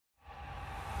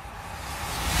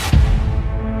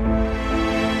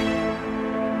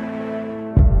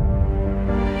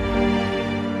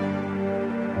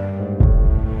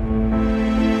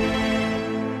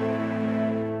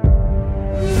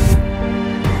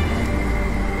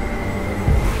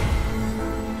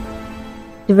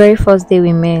The very first day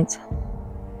we met,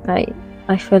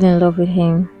 I fell in love with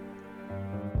him.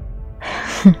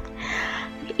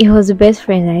 He was the best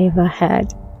friend I ever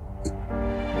had.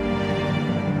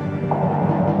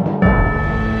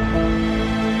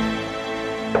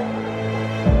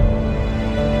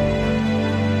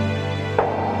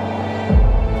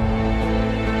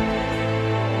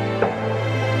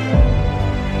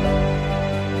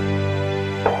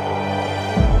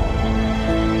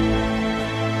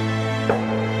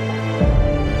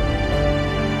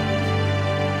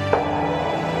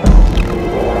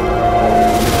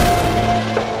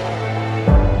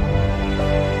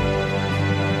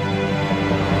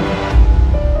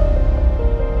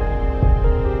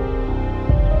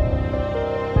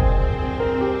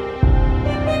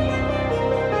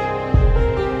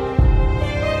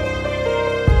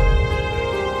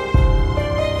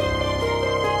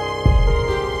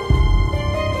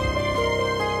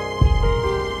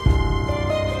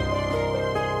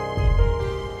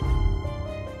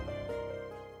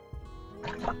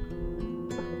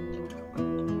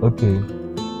 Okay.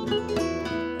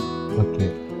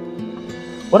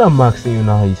 What I'm asking you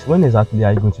now is, when exactly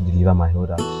are you going to deliver my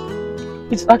orders?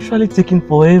 It's actually taking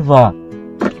forever.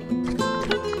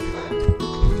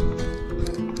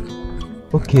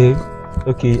 Okay,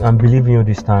 I'm believing you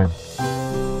this time.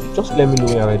 Just let me know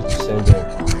when you're ready to send them.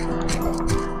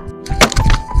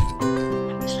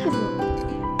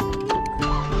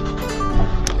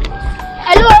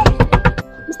 Hello?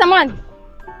 Mr. Man!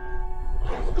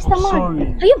 Mr. Man,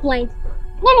 Sorry. are you blind?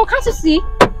 No, can't you see?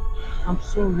 I'm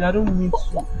sorry, I don't mean to.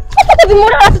 What kind of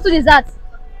immoral attitude is that?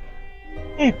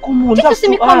 Hey, come on, Did you see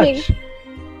me too coming? harsh.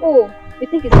 Oh, you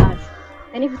think it's harsh?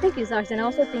 And if you think it's harsh, then I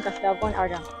also think I should have gone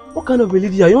harder. What kind of a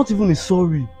lady are you? Not even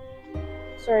sorry.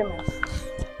 Sorry, man.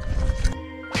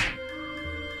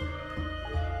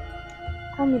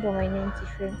 Call me by my name,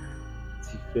 Tife.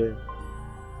 Tife. Tife.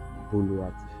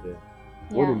 Yeah.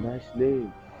 What a nice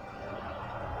name.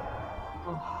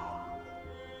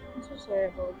 I'm so sorry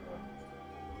about that.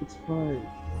 It's fine.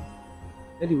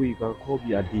 Anyway, you can call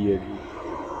me Adeyemi.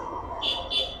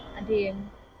 Adeyemi.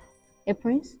 A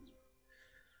prince?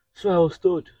 So I was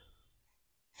told.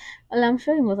 Well, I'm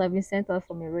sure you must have been sent out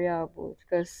from a royal abode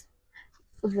because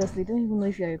obviously you don't even know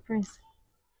if you're a prince.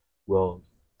 Well,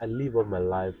 I live all my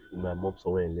life with my mom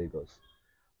somewhere in Lagos.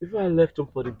 Before I left home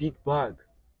for the big bag.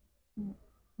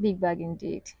 Big bag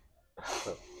indeed.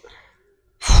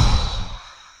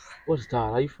 What's that?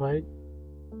 Are you fine?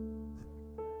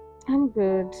 I'm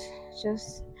good.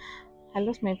 Just I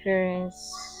lost my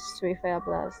parents to a fire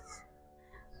blast.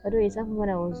 Although it happened when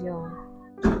I was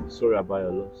young. Sorry about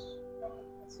your loss.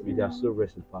 May they are so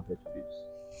rest in perfect peace.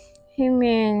 Hey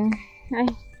man,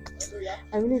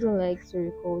 I really don't like to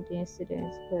recall the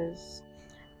incident because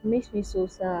it makes me so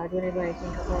sad whenever I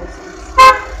think about it.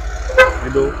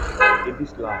 You know, in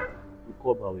this life, we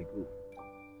come and we go.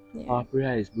 Yeah. Our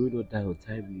prayer is may we not die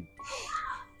untimely.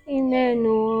 Amen.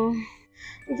 No,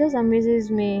 it just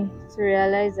amazes me to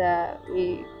realize that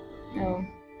we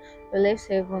left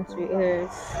heaven to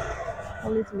earth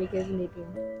only to make heaven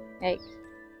again. Like,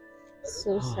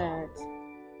 so sad.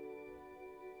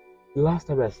 The last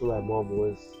time I saw my mom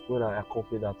was when I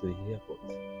accompanied her to the airport.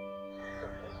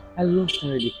 I lost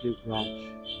her in the plane crash.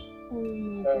 Oh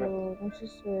my god, I'm so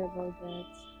sorry about that.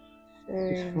 Sorry.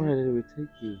 It's fine anyway, thank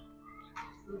you.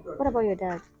 What about your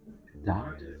dad?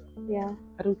 Dad? Yeah.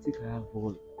 I don't think I have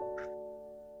one.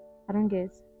 I don't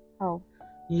get how.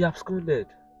 He absconded.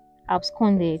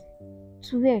 Absconded?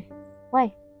 To where?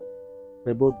 Why?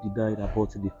 My mom denied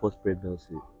aborting the first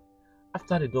pregnancy.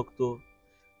 After the doctor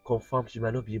confirmed she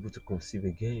might not be able to conceive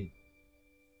again.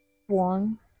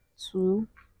 1, 2,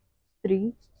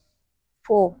 3,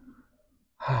 4.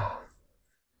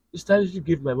 He stylishly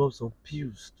gave my mom some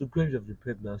pills to get rid of the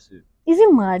pregnancy. Is he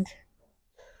mad?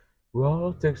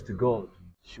 Well, thanks to God,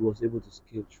 she was able to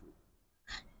scale through.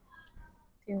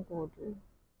 Thank God.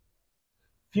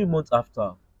 Few months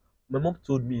after, my mom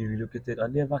told me he relocated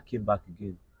and never came back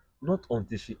again. Not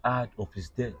until she heard of his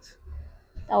death.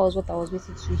 That was what I was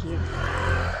waiting to hear.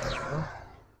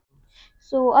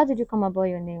 So, how did you come about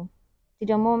your name? Did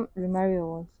your mom remarry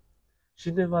or what?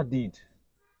 She never did.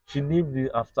 She named me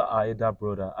after her elder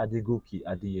brother, Adegoke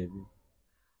Adeyemi.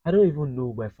 I don't even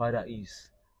know who my father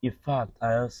is. In fact,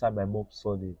 I answer my mom's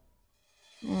surname.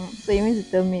 So you mean to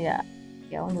tell me that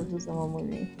you want to do some more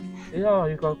money? Yeah,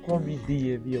 you can call me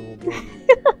Deyemi or mommy.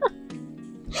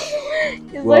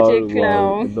 You're such a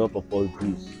clown. Enough of all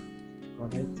this. Can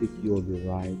I take you on the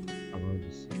ride around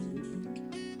the city?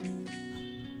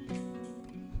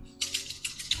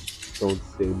 Don't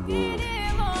say no.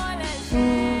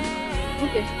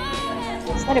 Okay.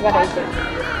 It's not a bad idea.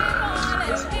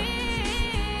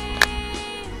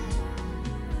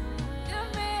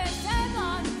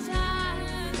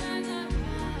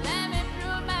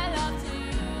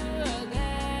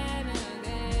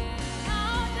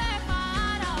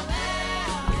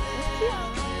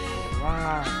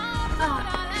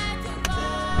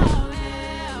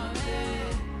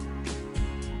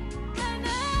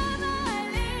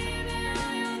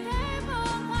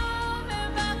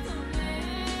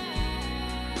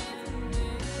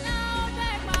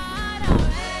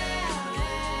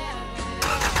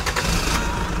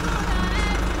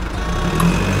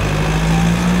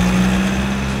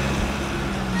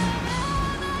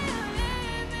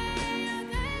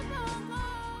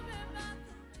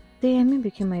 Hamid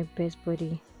became my best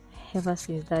buddy ever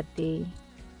since that day.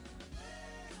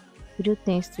 We do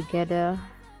things together.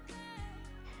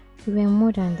 We were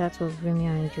more than that of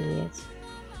Romeo and Juliet.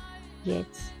 Yet,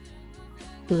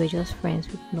 we were just friends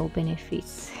with no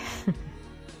benefits.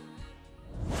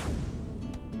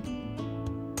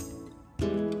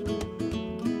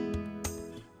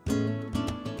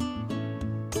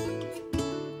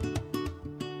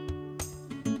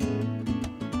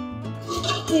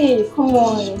 Hey, come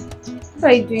on. What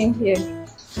are you doing here?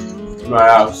 My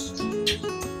house.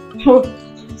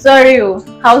 Sorry,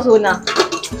 house owner.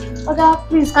 Okay,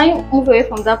 please, can you move away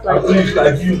from that plant? Please,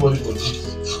 I give you money for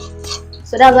this.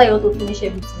 So that's why you want to finish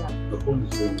everything now. The phone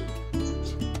is very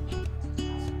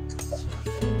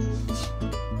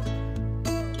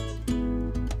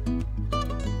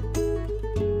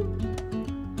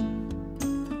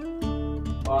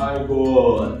My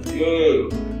God. Yeah.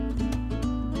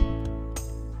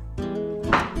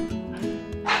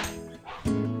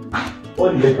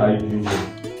 What the heck are you doing here?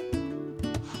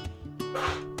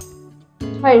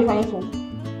 Where are you trying to?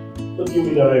 What do you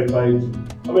mean that I'm fine?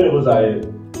 How many of us are here?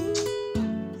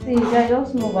 See, I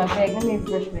just move and beg. Let me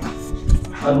brush me.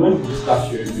 And when did you start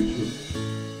sharing the truth?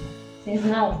 Since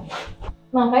now.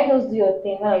 Now, can you just do your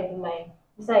thing while I do mine?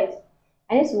 Besides,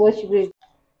 I need to watch you bathe.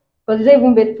 Because you don't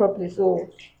even bathe properly, so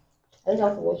I just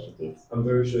have to watch you bathe. I'm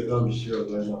very sure you can't be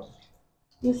serious right now.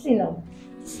 You see now.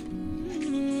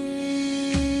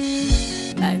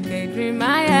 Like a dream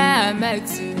I met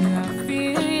you a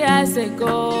few years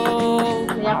ago.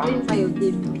 So you're playing for your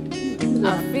game. A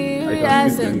few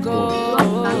years ago.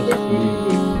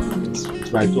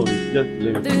 It's my turn. Just let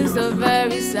me. This is a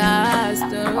very sad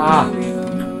story.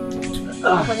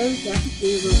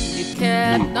 You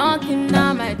kept knocking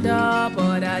on my door,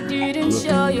 but I didn't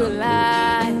show you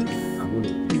light.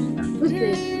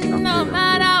 No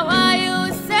matter what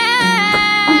you say,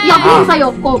 You're playing inside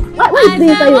your cup. Why are you playing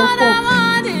inside your cup?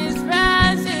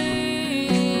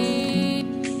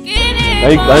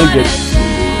 Can you get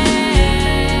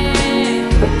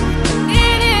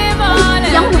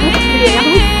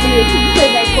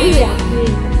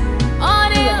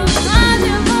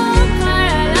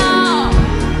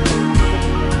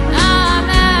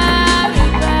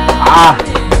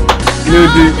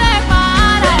Lady.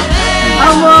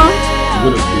 I'm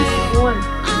gonna play.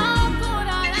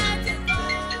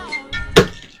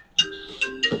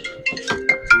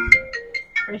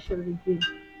 Pressure will be.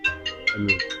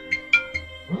 Hello.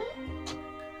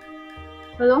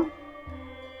 Hello?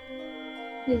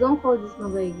 Please don't call this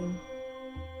number again.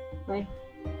 Bye.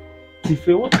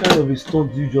 Tife, what kind of a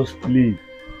stunt do you just play?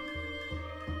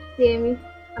 See, Amy,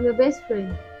 I'm your best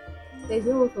friend. There's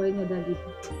no room for any other lady.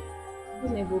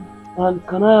 Who's my boo? And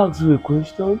can I ask you a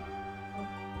question?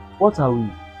 What are we?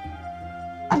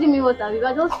 What do you mean what are we?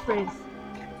 We're just friends.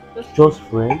 Just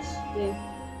friends? Yeah.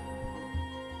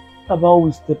 How about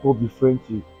we step up the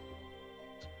friendship?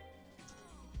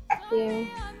 Yeah.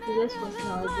 You just want to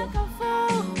know again.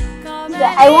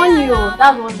 Yeah, I want you.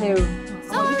 That's one hero.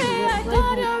 I'm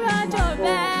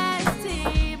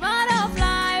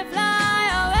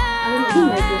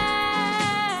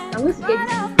going to get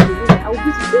this. I will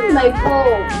be stealing my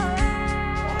phone.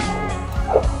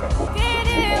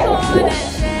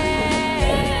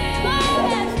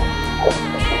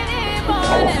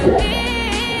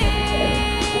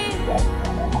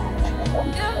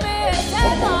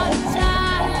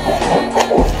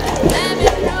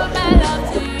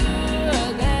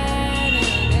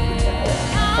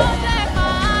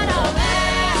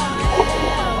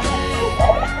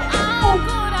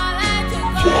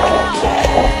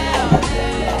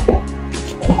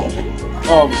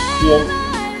 Yeah.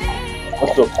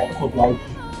 What's up? What's like?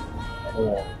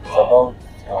 It's about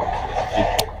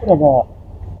what about?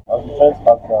 I'm trying to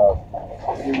start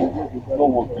not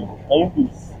working. Can you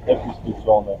please help me speak to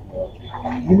her now?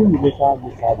 You know,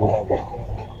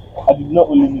 I did not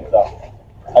only meet her.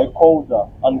 I called her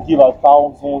and gave her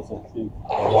thousands of things.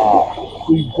 Wow.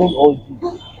 So you've done all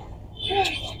this.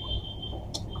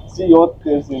 See your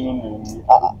things in the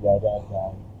other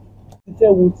guy.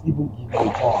 Tife won't even give you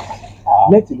a chance.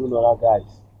 Let alone other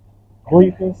guys. But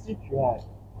you can still try.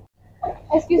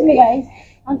 Excuse me, guys.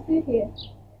 I'm still here.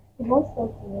 You both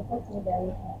talk to me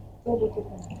directly. Don't go to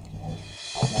me.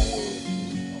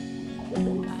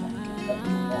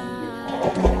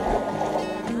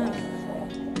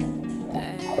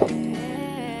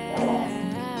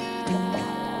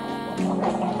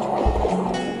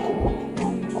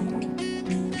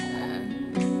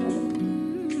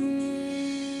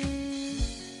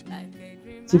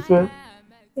 Tife,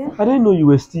 Yeah? I didn't know you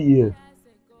were still here.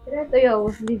 Did I tell you I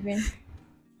was leaving?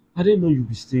 I didn't know you'd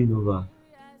be staying over.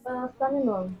 But I was planning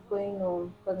on going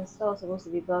home because my sister was supposed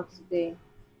to be back today.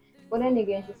 But then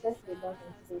again, she said she'll be back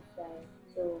in 6 time.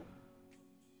 So,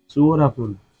 So what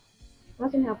happened?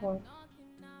 nothing happened.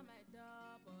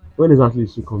 When exactly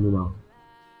is she coming out?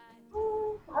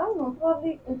 I don't know,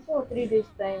 probably in 2 or 3 days'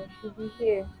 time, she'll be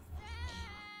here.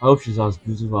 I hope she's as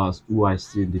beautiful as who I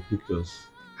see in the pictures.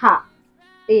 Ha!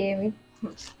 Hey, Amy.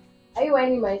 Are you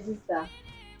whining my sister?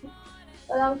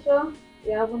 But I'm sure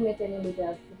you haven't met any lady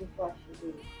as beautiful as she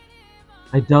is.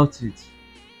 I doubt it.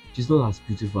 She's not as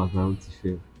beautiful as my own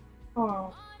Tife.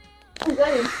 Oh, is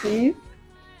that a thief?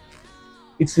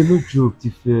 It's a no joke,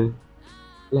 Tife.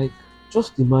 Like,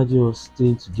 just imagine us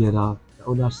staying together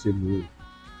under the same roof.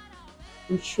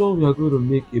 I'm sure we are going to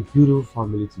make a beautiful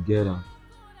family together.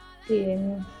 Hey,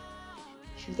 Amy. You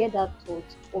should get that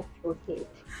thought off your head.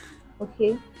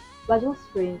 Okay? But just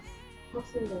friends.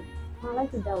 Nothing more. I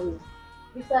like it that way.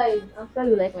 Besides, I'm sure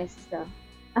you like my sister.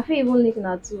 I feel even looking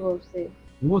at two upstairs.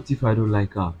 What if I don't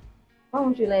like her? Why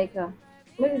won't you like her?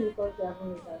 Maybe because you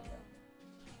haven't met her.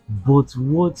 But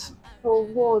what? For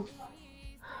what?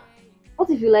 What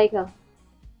if you like her?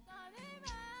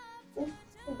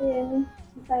 Today, I'm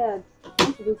tired. I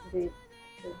want to go to bed.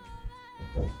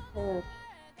 Tired.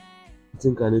 I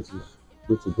think I need to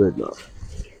go to bed now.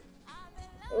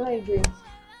 Where are you going?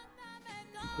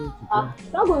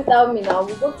 Don't go without me now.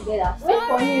 We'll go together. Wait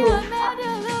for me.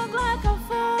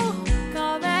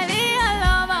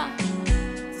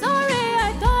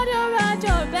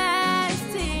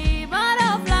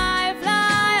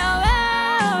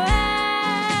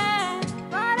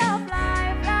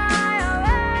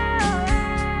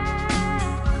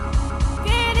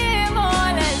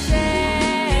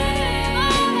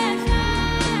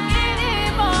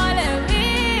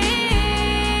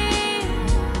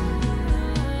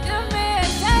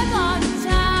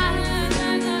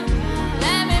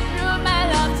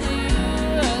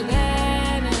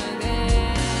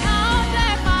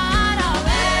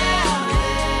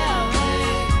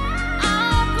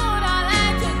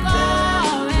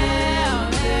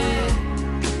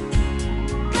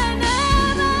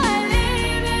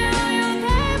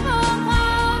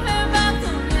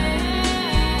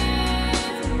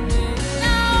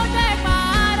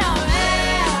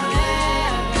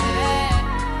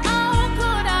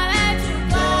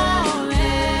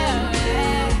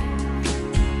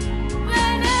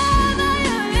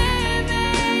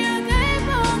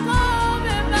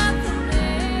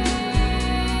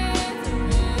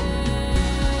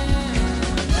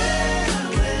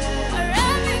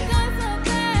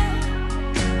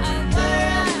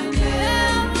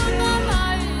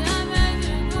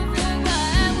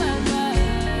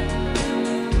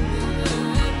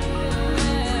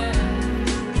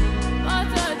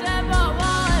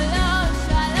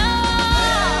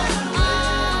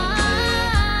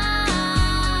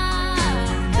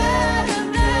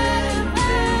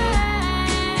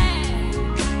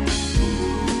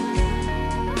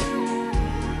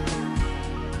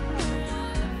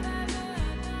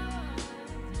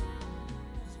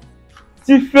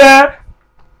 Tife!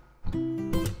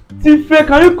 Tife,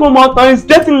 can you come out now? It's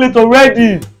getting late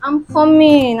already. I'm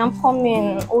coming.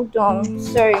 Hold on.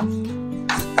 Sorry.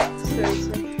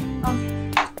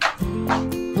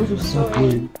 What's your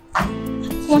sorry?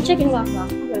 Come on, check in back now.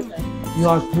 You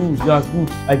are good.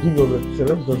 I give you a reputation.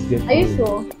 Let's just get Are you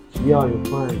sure? Yeah, you're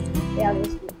fine. Yeah,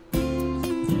 let's go.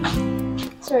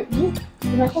 Sorry,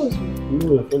 my phone is me. You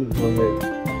know your phone is not there.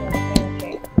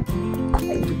 Okay.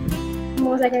 I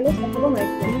was like, I forgot my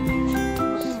phone.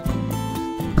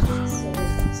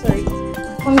 Sorry.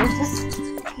 Come on, just.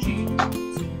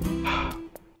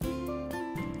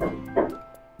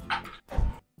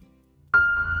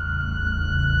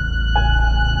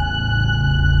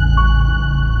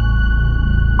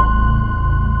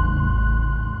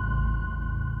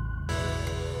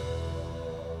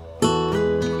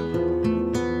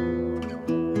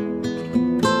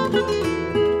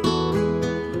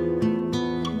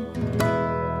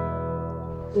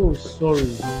 Oh, sorry.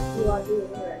 You are doing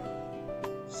alright.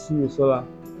 Simisola.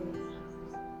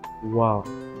 Wow.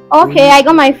 Okay, I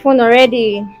got my phone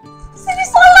already.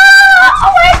 Simisola!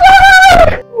 Oh my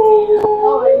god!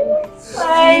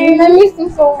 I missed him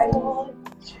so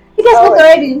much. You guys spoke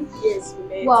already? Yes, we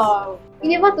met. Wow. You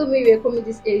never told me we were coming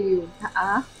this area.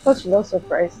 Such love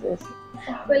surprises.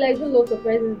 Well, I do love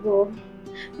surprises, but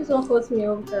this one caught me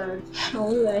off guard. I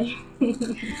won't lie.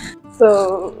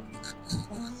 So,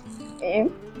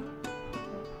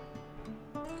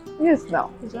 yes,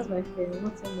 now, It's just my friend,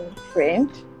 not someone. friend.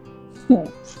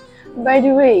 By the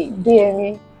way, dear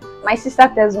me, my sister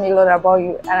tells me a lot about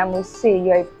you, and I must say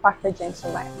you're a perfect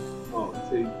gentleman. Oh,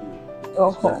 thank you.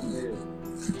 Oh,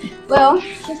 Well,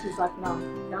 she's back now.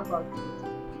 Now for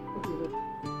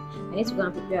I need to go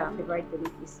and prepare our favorite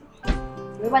delicacy.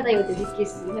 Remember that your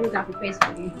delicacy. Let me go and prepare it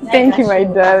for you. thank you, my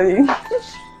darling.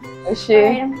 Alright,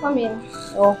 Oshe. I'm coming.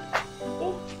 Oh,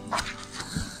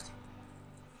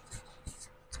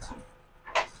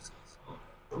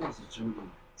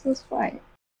 it was fine.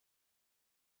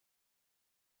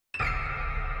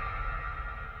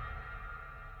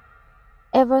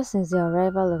 Ever since the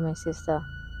arrival of my sister,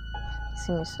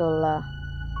 Simisola,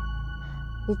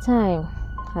 the time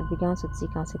had begun to tick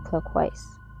anti-clockwise.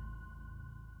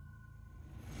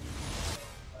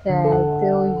 I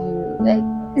tell you, like,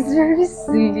 it's very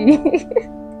silly.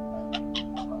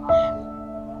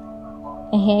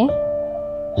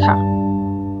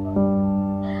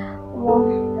 Well,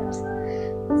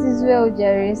 this is well,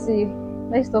 Jerry. See,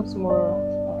 let's talk tomorrow,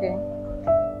 okay?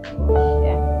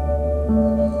 Yeah.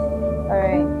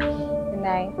 Alright. Good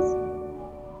night.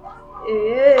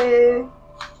 Hey,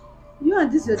 you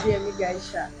and this your dear me guy,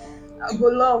 Sha. I go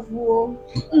love who.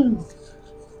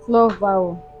 Love,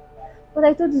 wow. But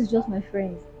I thought this is just my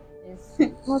friend. Yes.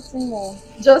 Nothing more.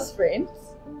 Just friends.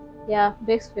 Yeah,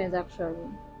 best friends actually.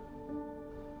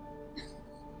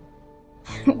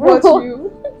 What you?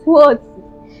 What?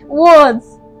 What?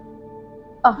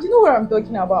 You know what I'm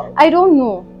talking about? I don't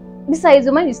know. Besides,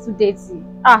 your mind is too dirty.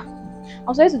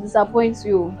 I'm sorry to disappoint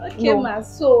you. Okay, No. ma.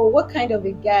 So, what kind of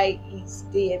a guy is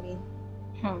Demi?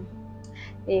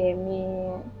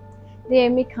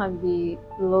 Amy can be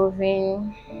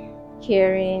loving,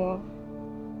 caring,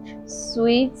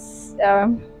 sweet.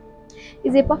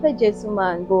 He's a perfect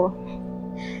gentleman, but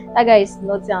that guy is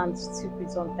naughty and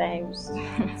stupid sometimes.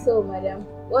 So, madam,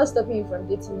 what's stopping you from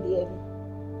dating Demi?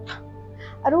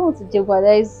 I don't want to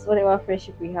jeopardize whatever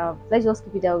friendship we have. Let's just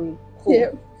keep it that way. Cool.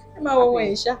 Yeah. Am I one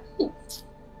way, Sha?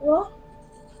 Well,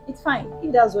 it's fine.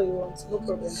 If that's what you want, no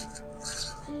problem.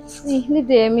 See, leave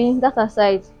that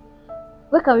aside.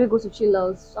 Where can we go to chill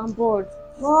out? I'm bored.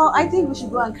 Well, I think we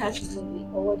should go and catch the movie.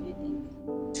 Or what do you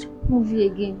think? Movie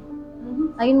again.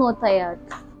 Are you not tired?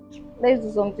 Let's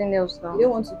do something else now. You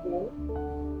don't want to go?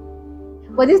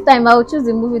 But this time I'll choose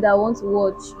the movie that I want to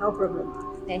watch. No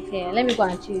problem. Let me go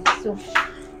and choose. So,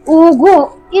 oh,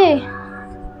 go. Yeah.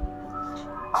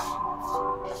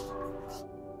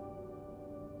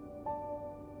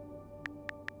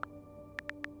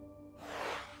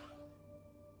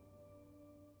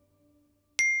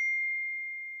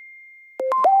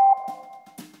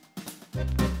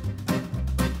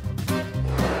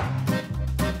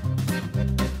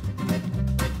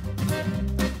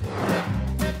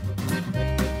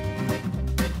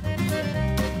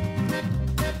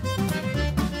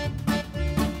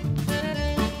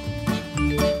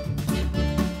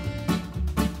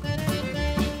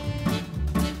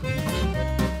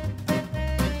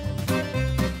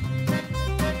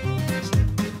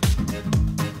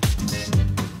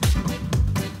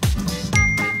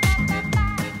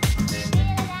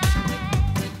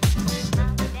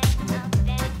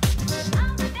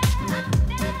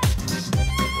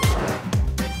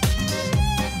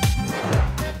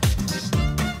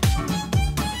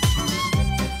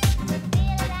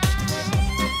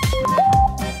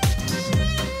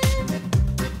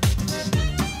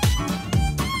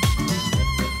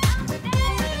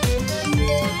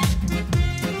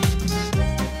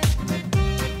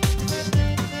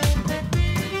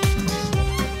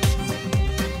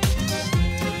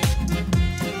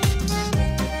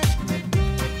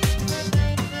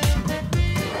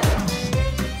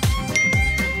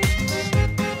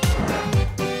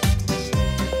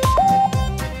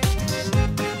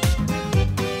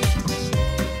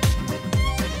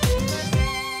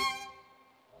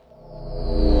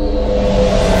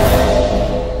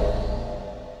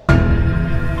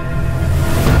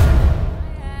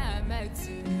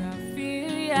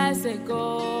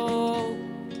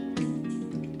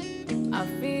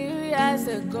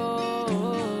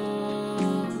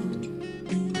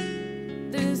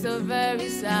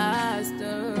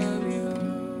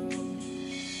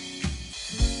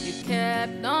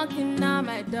 kept on on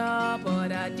my door,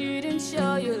 but I didn't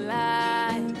show you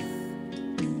life.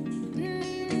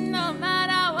 No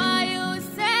matter what you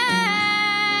say,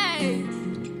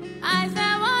 I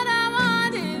said what I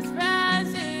want is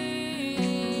present.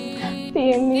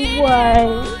 Demi, why?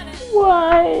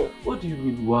 Why? What do you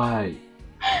mean, why?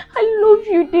 I love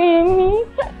you, Demi.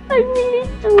 I really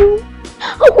do.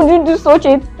 How could you do such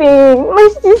a thing? My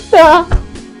sister.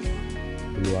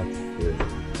 You are Tife.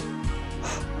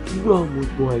 You know how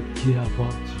much more I care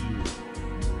about you.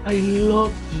 I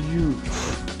loved you.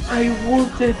 I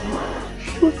wanted you.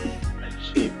 Show me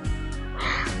friendship. I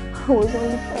was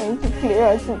only trying to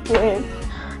clear her to bed.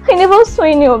 I never saw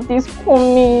any of this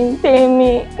coming,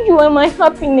 Demi. You are my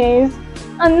happiness.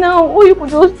 And now all you could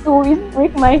just do is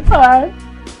break my heart.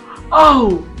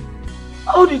 Ow!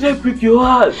 How did I break your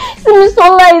heart?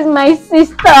 Imoleayo is my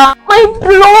sister. My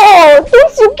blood.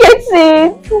 Don't you get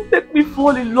it? You make me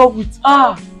fall in love with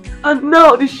her. And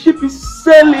now the ship is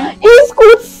sailing. It's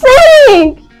good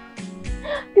sailing.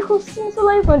 Because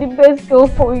Imoleayo is not the best girl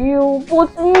for you,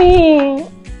 but me.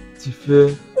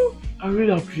 Tife, I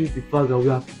really appreciate the fact that we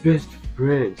are best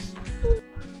friends.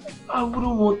 I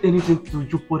wouldn't want anything to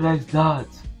jeopardize that.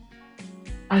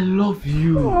 I love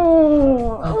you.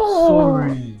 No, I'm no.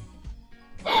 sorry.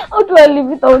 How do I live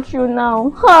without you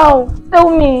now? How? Tell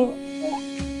me.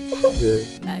 Yeah.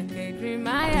 Like a dream I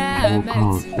had met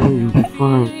God, you'll be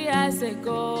fine. 2 years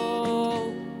ago.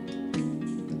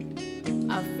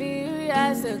 A few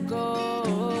years ago.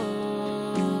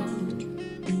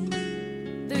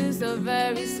 This is a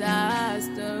very sad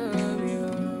story.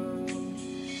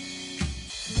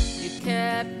 You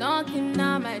kept knocking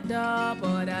on my door,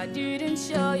 but I didn't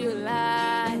show you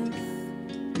life.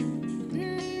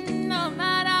 No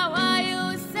matter what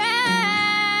you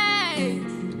say,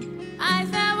 I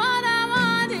said what I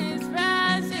want is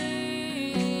present.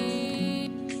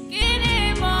 Get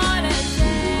him all the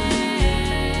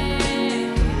same.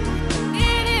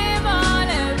 Get him all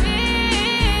the real.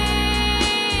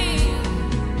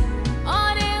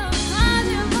 All the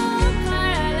impossible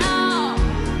parallel.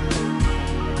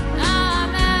 Now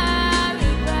I'm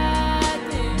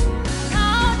regretting.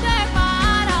 Now take my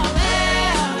heart away,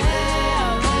 away,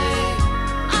 away.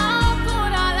 How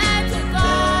could I let you go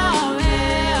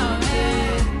away, away?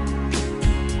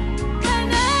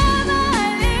 Whenever I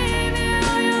leave you,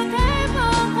 you keep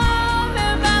on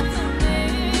coming back to me,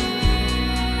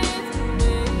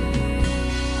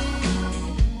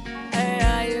 Hey,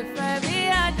 are you baby?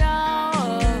 I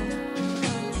don't.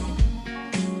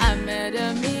 I made a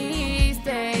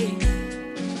mistake.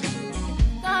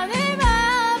 Cause if I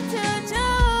have to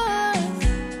choose,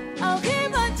 I'll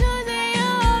keep on choosing you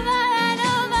over and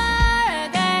over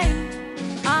again.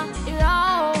 You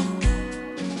know,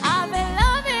 I've been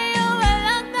loving you a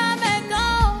long time ago.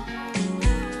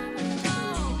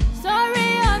 Sorry,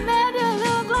 I made you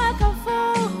look like a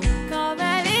fool. Come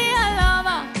and be a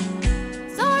lover.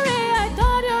 Sorry, I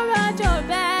thought you were your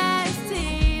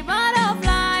bestie.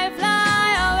 Butterfly, fly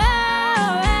away,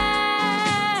 away.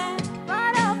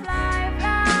 Butterfly,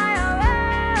 fly away,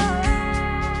 away.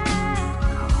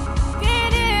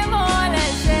 Get him all the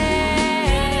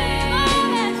same.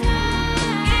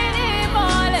 Get him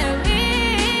all the real.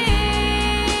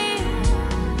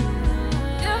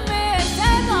 Give me a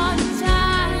second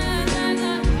chance.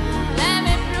 Let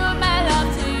me prove my love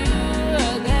to you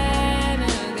again,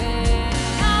 again.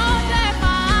 Don't take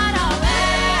my heart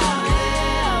away, away,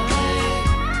 away.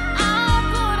 How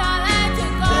could I let you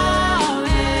go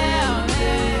away,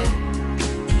 away?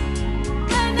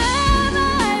 Whenever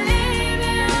I leave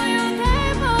you, you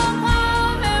keep on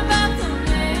coming back to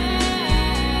me.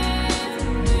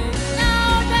 Now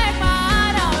take my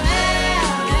heart away,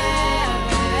 away,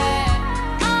 away.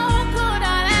 How could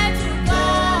I let you go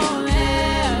away,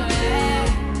 away?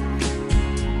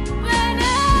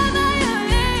 Whenever you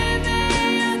leave me,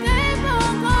 you keep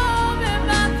on coming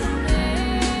back to me,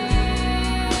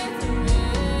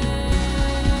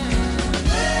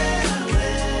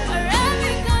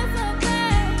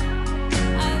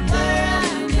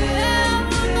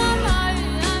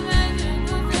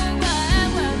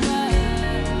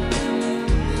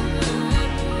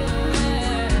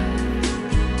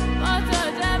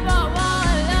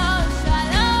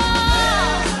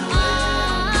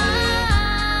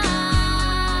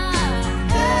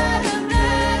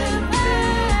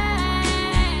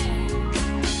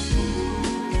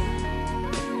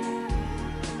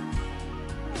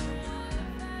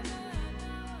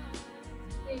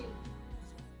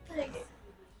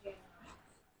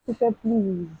 Tife,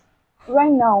 please.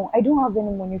 Right now, I don't have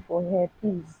any money for her,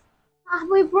 please.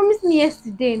 But you promised me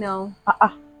yesterday now.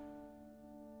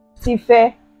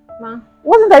 Tife, Ma.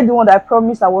 Wasn't I the one that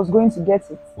promised I was going to get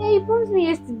it? Hey, you promised me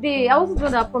yesterday. I wasn't the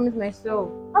one that promised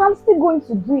myself. And I'm still going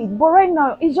to do it. But right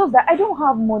now, it's just that I don't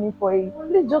have money for it.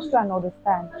 Please just try and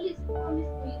understand.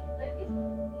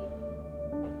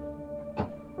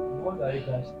 What are you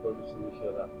guys promising each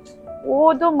other?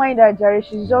 Oh, don't mind her, Jerry.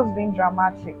 She's just being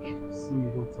dramatic. See,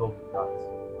 you don't tell me that.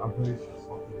 I'm pretty sure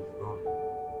something is wrong.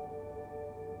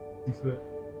 Tife,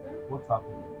 what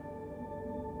happened?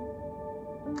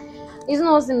 It's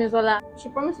not Imoleayo. She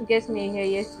promised to get me here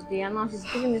yesterday, and now she's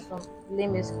giving me some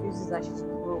lame excuses that she's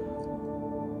broke.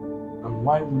 And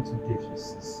why won't you get your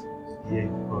sis here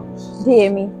in promise?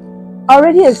 Dear me, I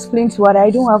already explained to her that I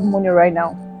don't have money right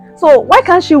now. So why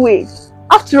can't she wait?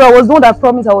 After all, I was the one that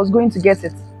promised I was going to get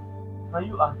it. Can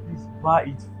you at least buy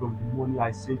it from the money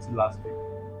I sent you last week?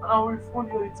 And I will refund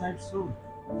you anytime soon.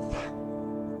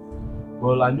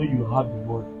 Well, I know you have the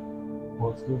money,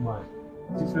 but don't mind.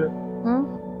 Tife,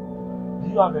 do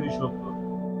you have any shop club?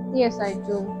 Yes, I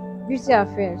do. Beauty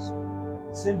affairs.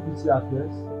 Same beauty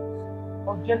affairs?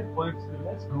 I'll get it for you today.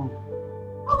 Let's go.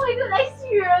 Oh my god, are you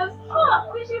serious? Oh,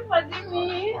 wish you forgive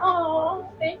me. Oh,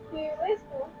 thank you. Let's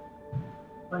go.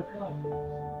 My God.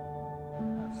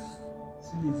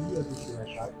 See, you have to see my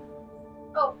shop.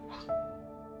 Oh.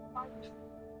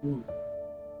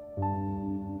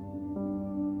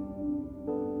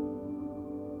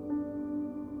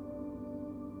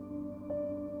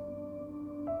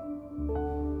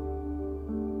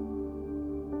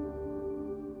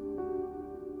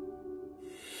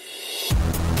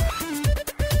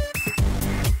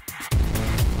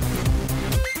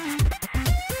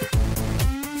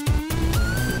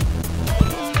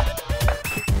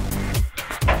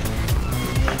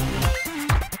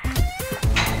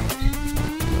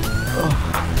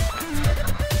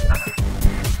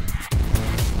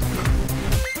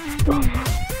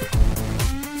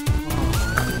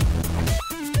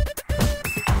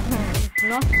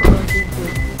 Not currently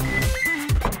good.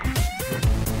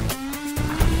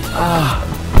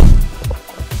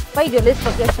 Why did you always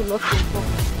forget to lock your phone?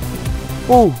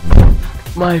 Oh,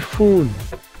 my phone.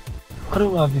 I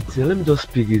don't have it here. Let me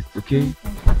just pick it, okay?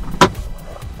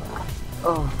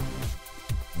 Oh.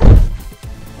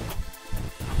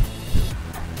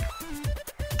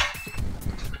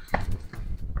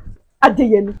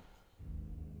 Adeyemi,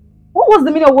 what was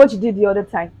the meaning of what you did the other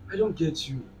time? I don't get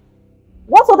you.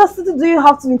 What other city do you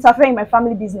have to interfere in my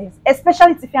family business,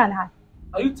 especially Tife and I?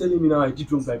 Are you telling me now I did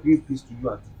wrong by being pleased to you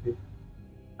and Tife?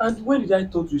 And when did I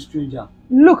talk to a stranger?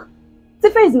 Look,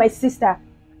 Tife is my sister,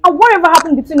 and whatever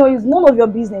happened between us is none of your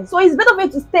business, so it's better for you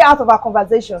to stay out of our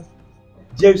conversation.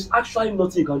 There is actually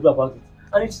nothing you can do about it.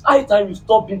 And it's high time you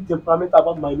stop being temperamental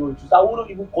about minorities. I wouldn't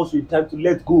even cost you time to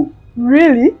let go.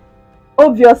 Really?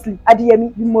 Obviously,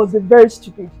 Adeyemi, you must be very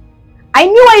stupid. I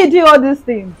knew why you do all these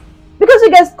things. Because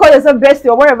you guys call yourself bestie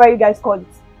or whatever you guys call it.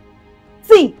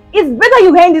 See, it's better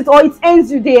you end it or it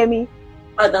ends you, Adeyemi.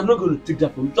 And I'm not going to take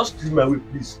that from you. Just leave my way,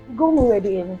 please. Go nowhere,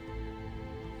 Adeyemi.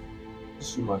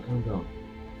 Suma, calm down.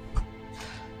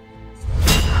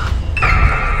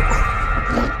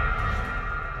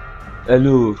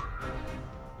 Hello.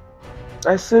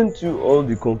 I sent you all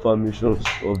the confirmations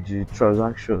of the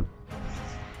transaction.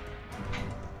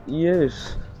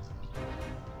 Yes.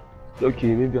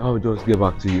 Okay, maybe I'll just get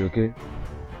back to you, okay?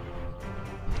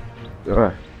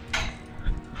 Alright.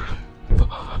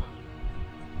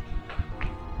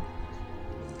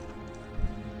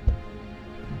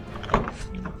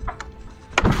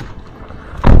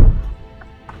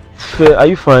 Are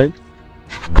you fine?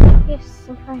 Yes,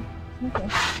 I'm fine. Okay.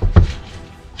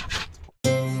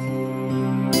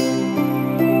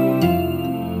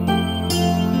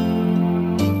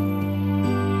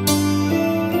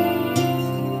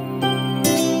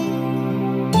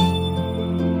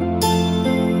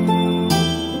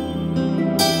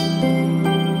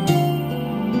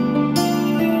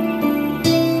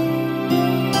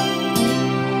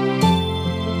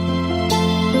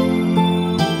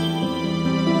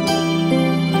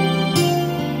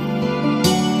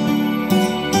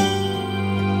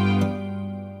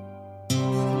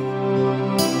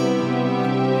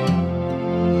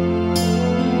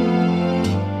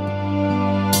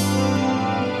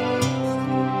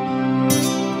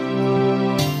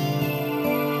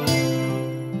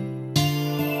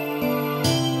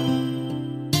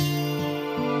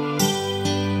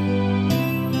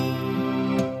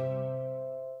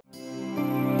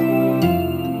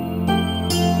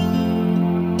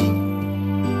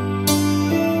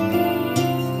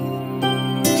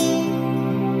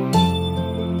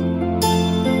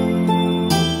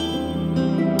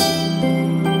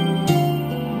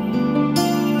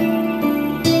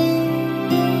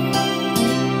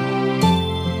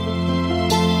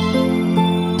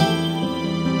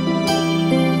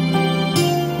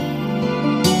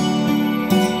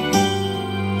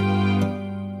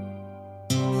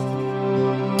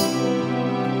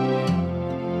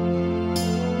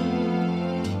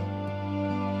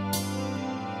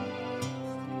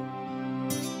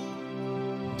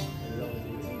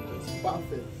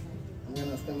 perfect. I'm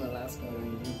gonna spend my last card on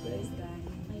you, babe.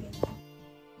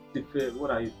 Tife,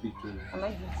 what are you picking? I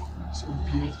like this. So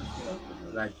beautiful.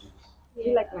 I like it. Do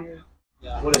you like my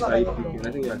What else are you picking?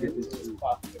 I think you are getting too.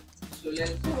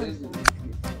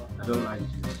 I don't like it.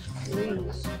 really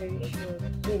very sure?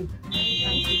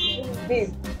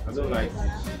 Babe. I don't like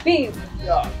it. Babe.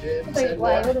 Yeah, babe. Wait,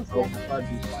 why? What is I'll that? prefer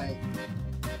this.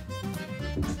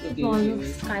 This one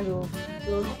looks kind of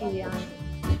fluffy and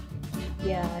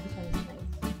yeah, this one is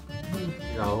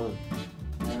nice. Your own.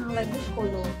 I like this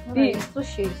color. Babe. It's two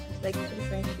shades. It's like two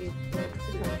different shades. So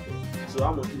this one is So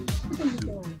how much is it?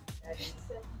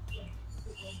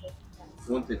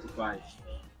 135.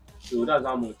 So that's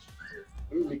how much?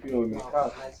 Let me make it with my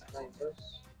card.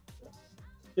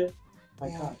 Yeah, my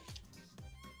card.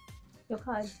 your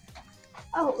card.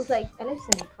 Oh, it's like I left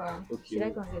it in the car. Okay. Should I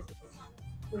go and get it?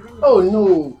 Oh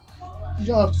no! You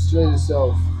don't have to stress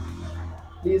yourself.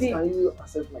 Please, Babe. can you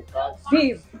accept my card?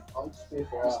 Babe. I want to pay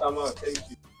for Mr. her. Man, thank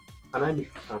you. Can I make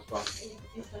a transfer?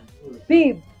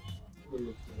 Babe.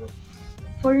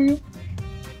 For you.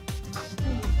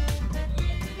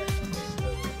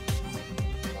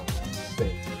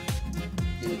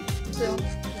 So,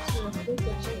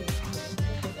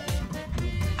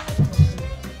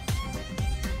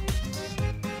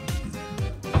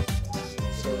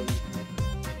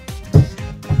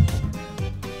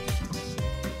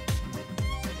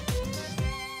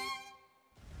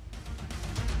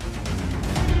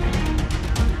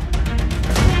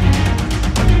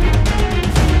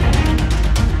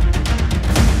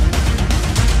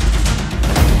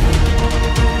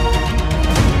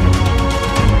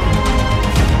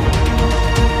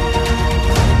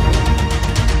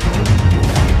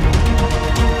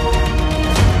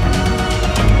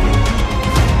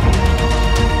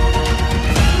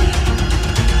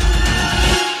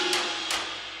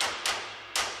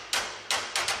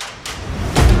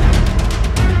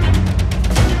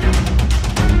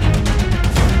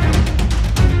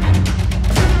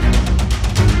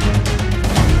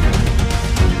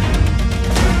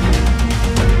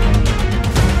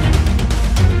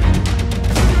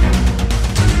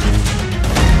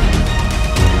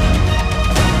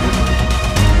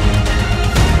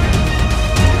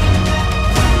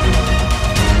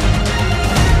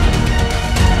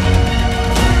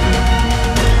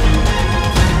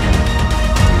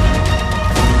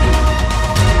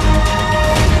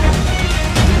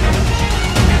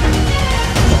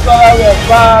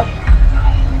 Back.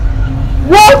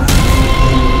 What?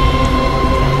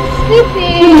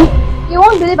 Sleepy! You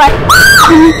won't believe I.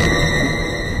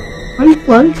 Are you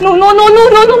fine? No.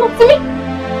 See me.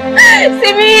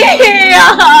 See me. I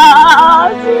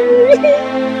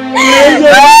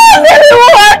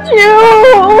want you.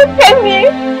 Tell me.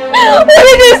 What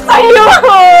did you say?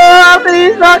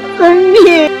 Please not tell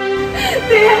me.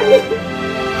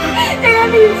 Tell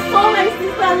me you saw my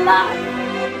sister laugh.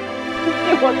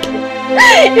 You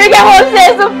get one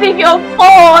sense to pick your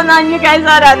phone and you guys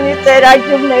are admitted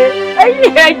argument. I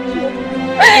hate you.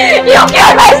 You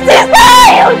killed my sister!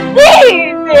 You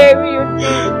did! Baby, you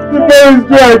did. The parents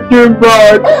came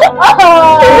back.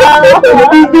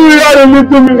 This is how they look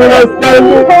to me when I stand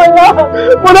there.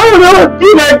 But I would never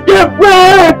feel like get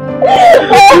back.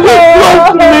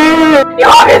 Trust me. You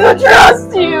want me to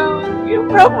trust you? You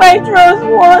broke my trust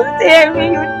once, Amy,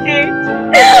 you did.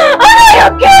 You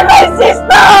killed my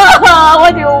sister!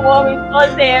 What do you want me to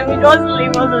do, Amy? Just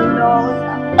leave us alone.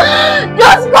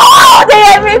 Just go,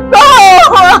 Amy, go!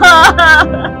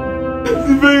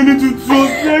 You need to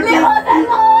trust me. Leave us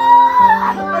alone!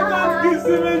 I can't kiss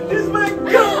him and kiss my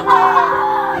girl. I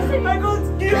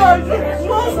can't give her. She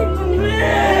trust me.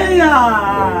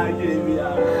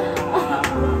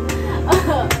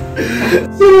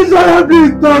 Somebody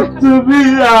talk to me.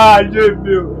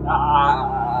 Jamie.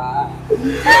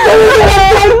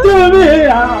 Talk to me.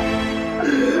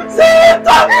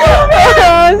 Talk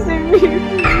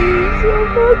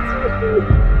to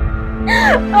me.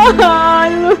 I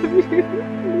love you.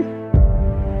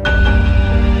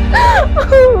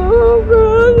 Oh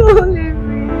God, don't leave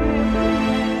me.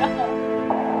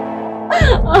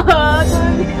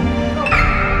 Don't leave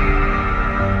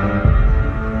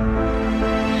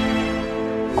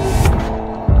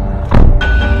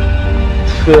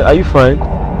me. Are you fine?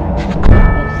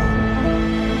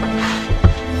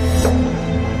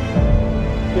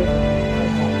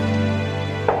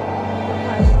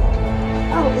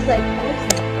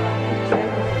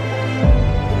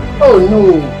 Oh no!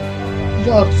 You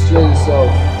don't have to stress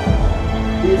yourself.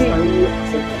 Please, can you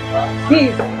accept my card?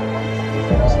 Please.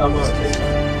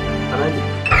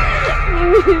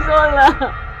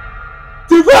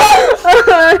 Tife!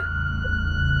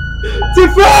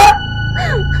 Tife!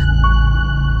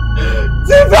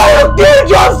 Tife, you killed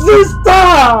your sister!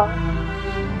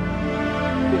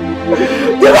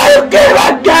 Tife, you killed my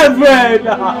girlfriend!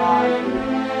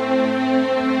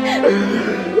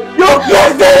 You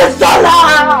killed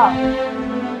Imoleayo!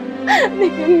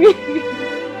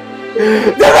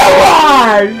 Tife,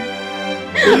 why?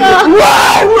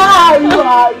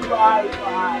 Why?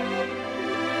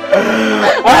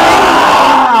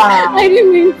 Ah! I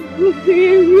didn't mean to do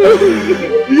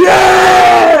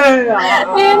Yeah!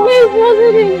 it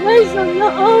wasn't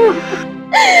intentional.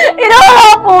 It all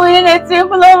happened in a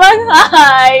simple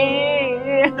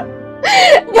overnight.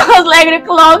 Just like the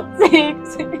clock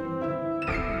ticks. My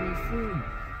phone.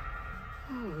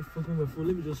 I forgot my phone.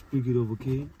 Let me just pick it up,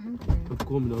 okay? I'm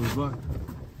coming. I'll be back.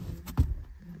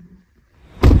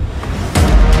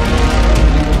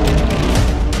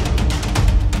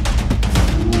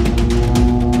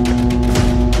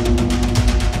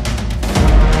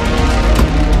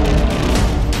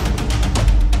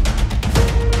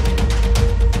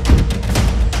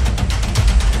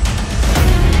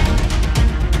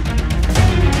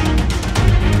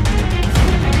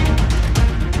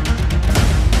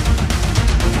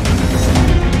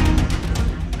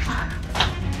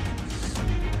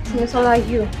 Imoleayo,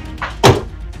 you.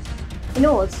 You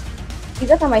know what? It's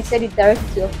that time I said it directly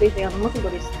to your face and I'm nothing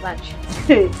but a snatch.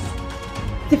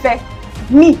 Tife,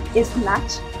 me a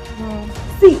snatch?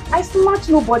 See, I snatch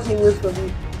nobody away from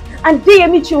you. And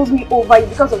DME chose me over you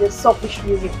because of your selfish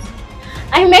reasons.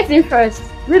 I met him first.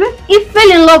 Really? He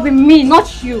fell in love with me,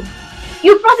 not you.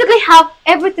 You practically have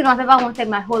everything I've ever wanted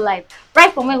my whole life,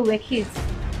 right from when we were kids.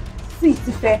 See,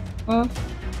 Tife,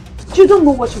 you don't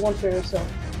know what you want for yourself.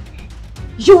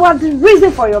 You are the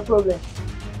reason for your problem.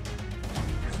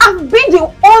 I've been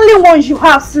the only one you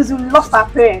have since you lost our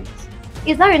parents.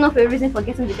 Is that enough a reason for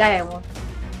getting the guy I want?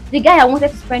 The guy I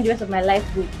wanted to spend the rest of my life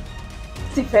with.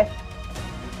 Tife,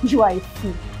 you are a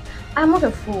fool. I'm not a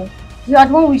fool. You are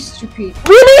the one who is stupid.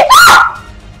 Really?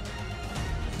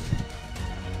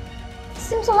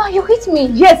 Simsola, you hit me.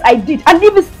 Yes, I did. And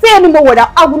if you say any more word,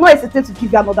 I will not hesitate to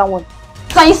give you another one.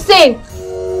 Can you say?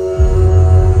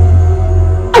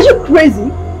 Are you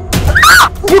crazy?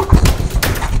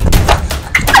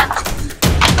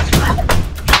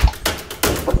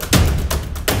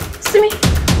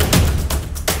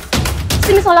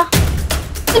 Simsola.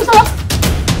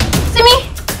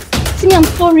 Simi, I'm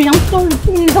sorry,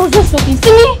 please, I was just joking.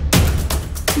 Simi.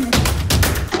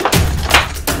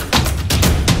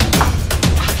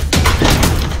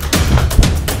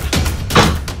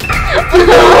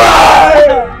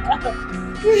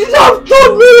 You should have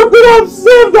told me you could have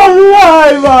saved her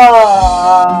life!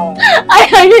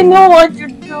 I didn't know what to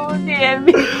do,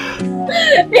 Demi.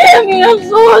 Demi, I'm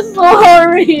so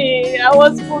sorry. I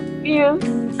was confused.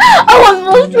 I was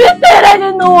frustrated. I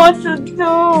didn't know what to do.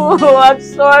 I'm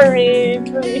sorry,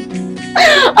 please.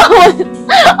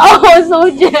 I was so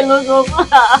jealous of her.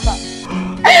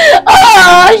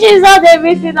 Oh, she's not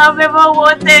everything I've ever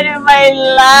wanted in my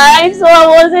life, so I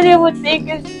wasn't able to take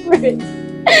it straight.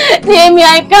 Demi,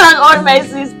 I can't hurt my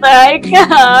sister. I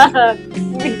can't.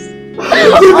 Please.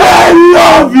 I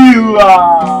love you!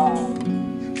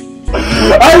 I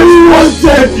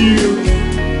wanted you!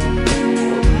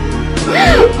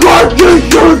 God, you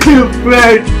should be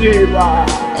friendship!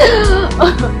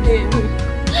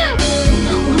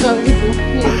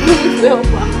 Please help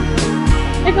her.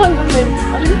 I can't do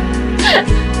anything.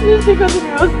 Please take her to the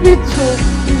hospital.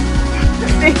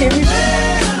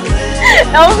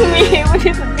 Help me. We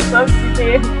need to do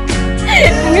something.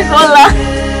 Imoleayo.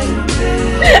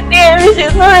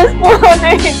 She's not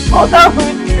responding. What are we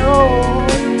doing?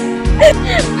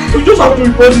 You just have to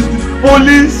report this to the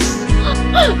police!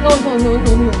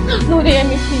 No,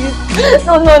 Demi, please.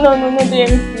 No, Demi,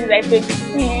 please. I beg you,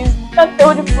 please. Don't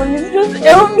tell the police. Just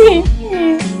help me,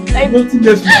 please. Nothing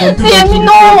else we can do. Demi,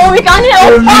 no, we can't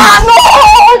help her. No,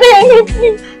 Demi,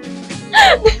 please.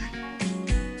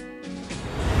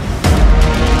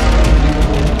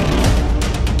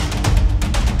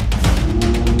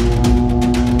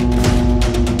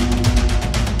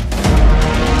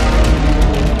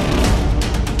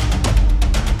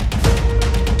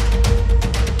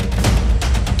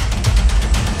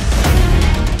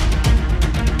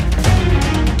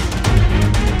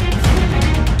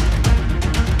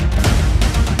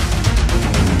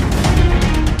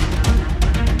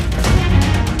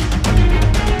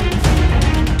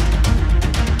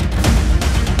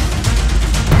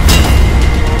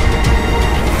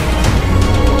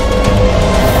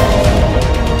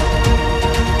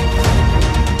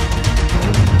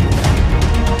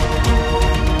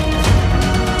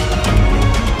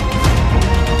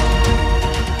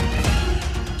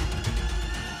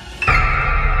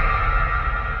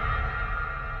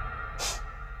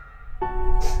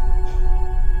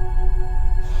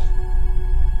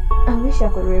 wish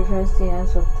I could reverse the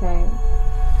hands of time.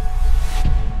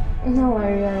 Now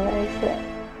I realize that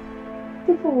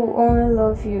people will only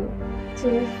love you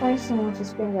till they find someone to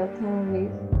spend their time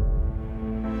with.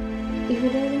 If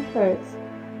it doesn't hurt,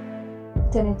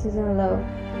 then it isn't love.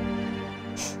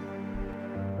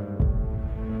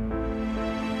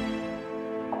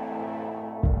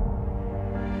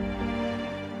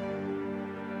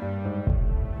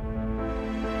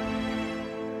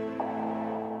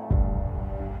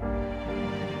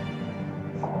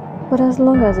 But as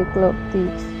long as the clock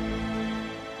ticks,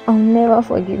 I'll never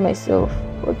forgive myself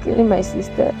for killing my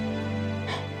sister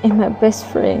and my best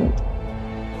friend.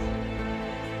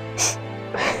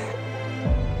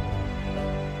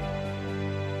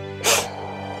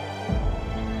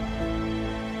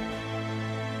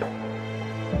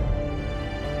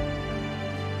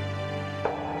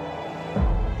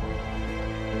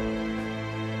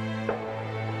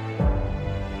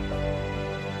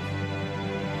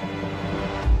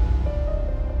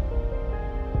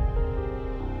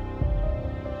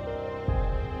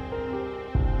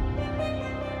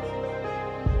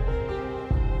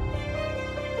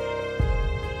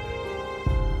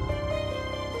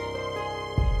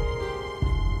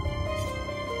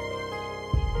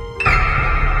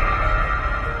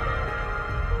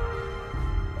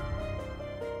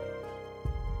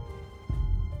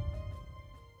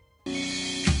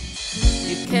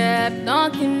 Kept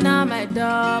knocking on my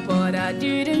door, but I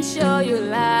didn't show you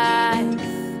life.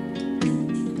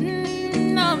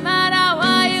 No matter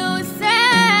what